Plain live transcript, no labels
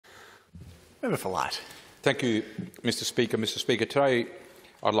Member for Light. Thank you, Mr Speaker. Mr Speaker, today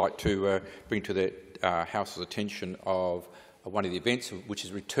I'd like to bring to the House's attention of one of the events which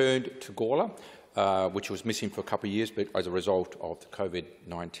has returned to Gawler, which was missing for a couple of years but as a result of the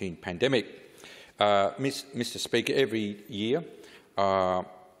COVID-19 pandemic. Mr Speaker, every year the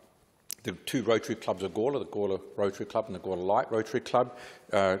two Rotary clubs of Gawler, the Gawler Rotary Club and the Gawler Light Rotary Club,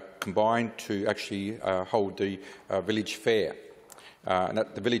 combine to actually hold the village fair.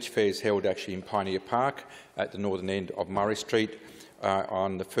 The village fair is held actually in Pioneer Park at the northern end of Murray Street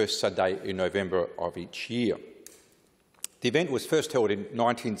on the first Saturday in November of each year. The event was first held in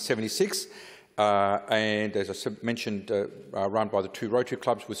 1976 and, as I mentioned, run by the two Rotary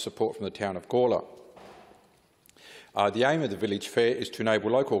clubs with support from the town of Gawler. The aim of the village fair is to enable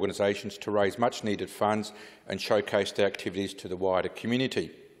local organisations to raise much-needed funds and showcase their activities to the wider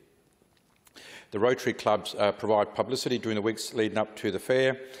community. The Rotary clubs provide publicity during the weeks leading up to the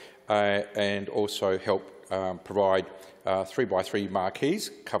fair and also help provide 3x3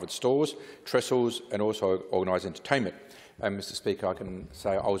 marquees, covered stores, trestles and also organise entertainment. And Mr Speaker, I can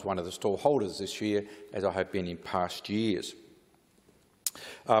say I was one of the stall holders this year, as I have been in past years.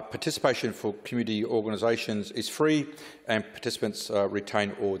 Participation for community organisations is free and participants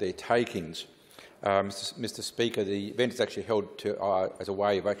retain all their takings. Mr Speaker, the event is actually held as a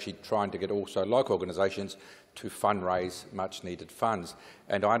way of actually trying to get also local organisations to fundraise much-needed funds.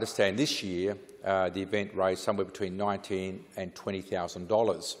 And I understand this year the event raised somewhere between $19,000 and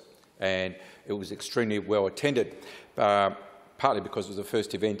 $20,000, and it was extremely well attended, partly because it was the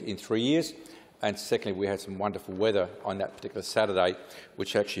first event in 3 years, and secondly, we had some wonderful weather on that particular Saturday,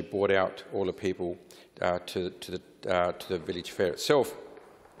 which actually brought out all the people to the village fair itself.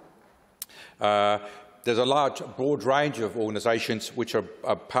 There's a broad range of organisations which are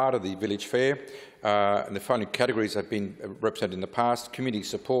part of the village fair, and the following categories have been represented in the past: community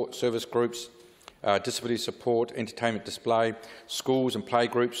support, service groups, disability support, entertainment display, schools and play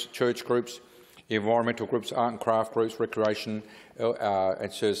groups, church groups, environmental groups, art and craft groups, recreation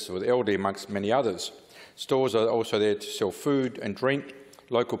and services for the elderly, amongst many others. Stores are also there to sell food and drink,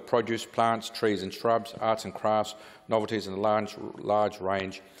 local produce, plants, trees and shrubs, arts and crafts, novelties and a large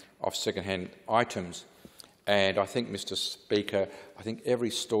range of second-hand items. And I think, Mr Speaker, I think every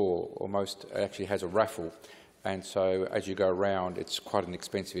store almost actually has a raffle, and so as you go around, it's quite an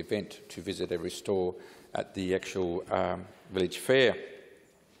expensive event to visit every store at the actual village fair.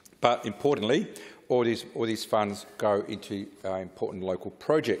 But importantly, all these funds go into important local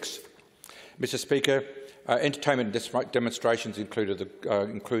projects. Mr Speaker, entertainment demonstrations include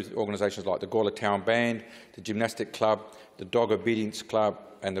organisations like the Gawler Town Band, the Gymnastic Club, the Dog Obedience Club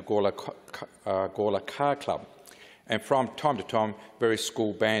and the Gawler Car Club. And from time to time, various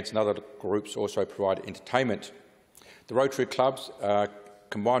school bands and other groups also provide entertainment. The Rotary clubs,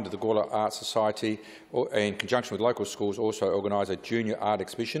 combined with the Gawler Art Society, in conjunction with local schools, also organise a junior art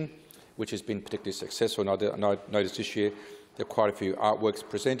exhibition, which has been particularly successful. And I noticed this year there are quite a few artworks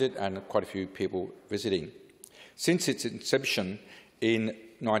presented and quite a few people visiting. Since its inception in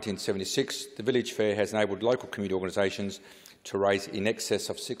 1976, the village fair has enabled local community organisations to raise in excess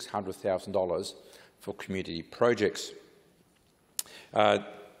of $600,000 for community projects. The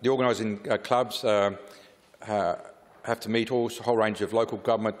organising clubs have to meet a whole range of local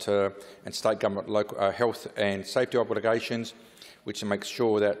government and state government local, health and safety obligations, which makes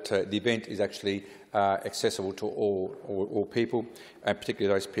sure that the event is actually accessible to all people, and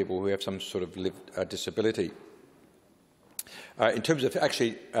particularly those people who have some sort of lived disability. In terms of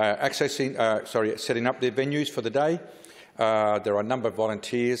actually setting up their venues for the day, there are a number of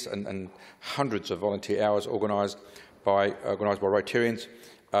volunteers and hundreds of volunteer hours organised by Rotarians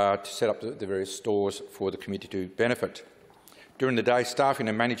to set up the various stores for the community to benefit. During the day, staffing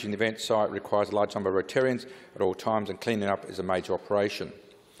and managing the event site requires a large number of Rotarians at all times, and cleaning up is a major operation.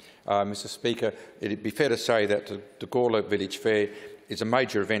 Mr Speaker, it would be fair to say that the Gawler Village Fair is a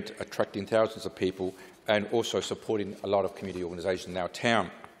major event attracting thousands of people and also supporting a lot of community organisations in our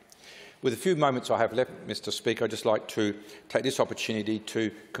town. With the few moments I have left, Mr Speaker, I'd just like to take this opportunity to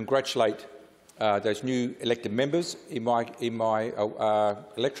congratulate those new elected members in my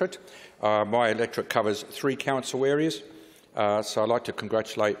electorate. My electorate covers 3 council areas, so I'd like to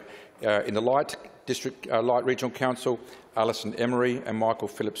congratulate in the Light District Light Regional Council, Alison Emery and Michael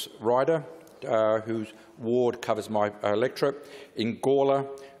Phillips Ryder, whose ward covers my electorate. In Gawler,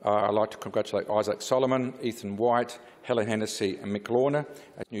 I'd like to congratulate Isaac Solomon, Ethan White, Helen Hennessy and Mick Lorna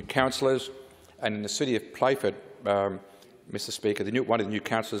as new councillors. And in the city of Playford, Mr Speaker, one of the new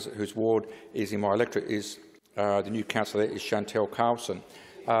councillors whose ward is in my electorate is the new councillor is Chantel Carlson.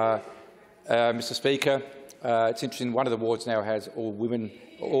 Mr Speaker, it's interesting, one of the wards now has all women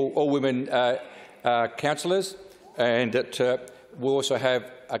all women councillors, and we'll also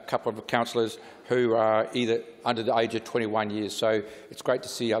have a couple of councillors who are either under the age of 21 years. So it's great to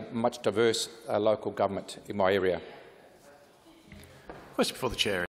see a much diverse local government in my area. Question before the chair.